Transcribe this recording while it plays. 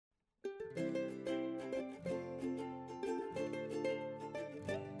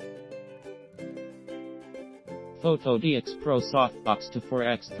Fotodiox Pro Softbox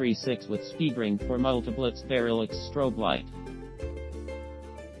 24x36 with speed ring for Multiblitz Varilux strobe light.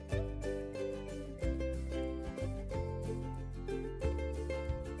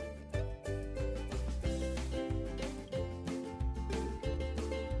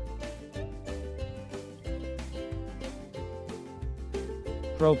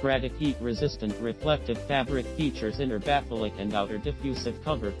 Chromatic heat-resistant reflective fabric features inner baffle and outer diffusive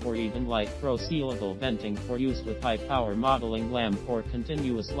cover for even light. Pro-sealable venting for use with high-power modeling lamp or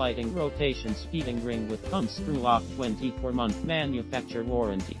continuous lighting. Rotation speeding ring with thumb screw lock. 24-month manufacturer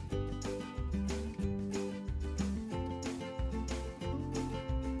warranty.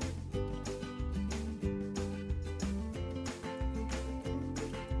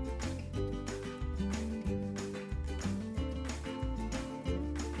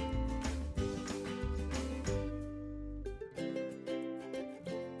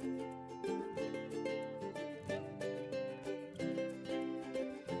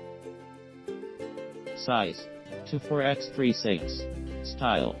 Size 24x36.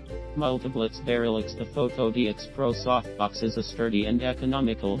 Style Multiblitz Varilux. The Fotodiox Pro Softbox is a sturdy and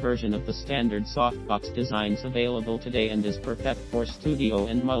economical version of the standard softbox designs available today and is perfect for studio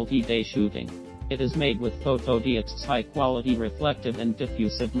and multi-day shooting. It is made with Fotodiox's high-quality reflective and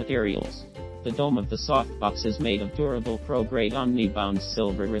diffusive materials. The dome of the softbox is made of durable pro-grade omni-bounce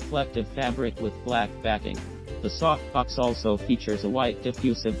silver reflective fabric with black backing. The softbox also features a white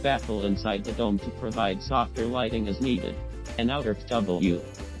diffusive baffle inside the dome to provide softer lighting as needed. An outerc W.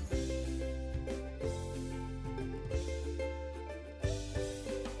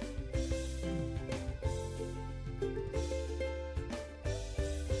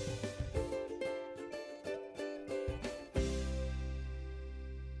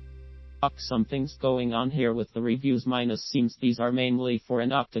 Something's going on here with the reviews. Seems these are mainly for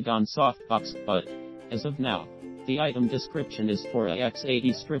an octagon softbox, but as of now, the item description is for a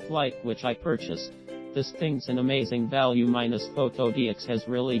X80 strip light which I purchased. This thing's an amazing value. Fotodiox has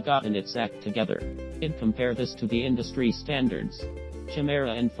really gotten its act together. I'd compare this to the industry standards,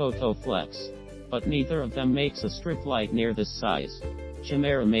 Chimera and Photoflex. But neither of them makes a strip light near this size.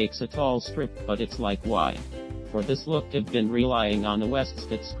 Chimera makes a tall strip, but it's like why? For this look I've been relying on a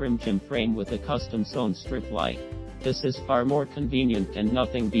Westskit scrimchim frame with a custom sewn strip light. This is far more convenient and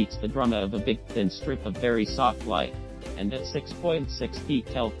nothing beats the drama of a big thin strip of very soft light. And at 6.6 feet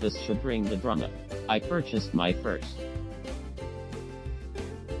help this should bring the drama. I purchased my first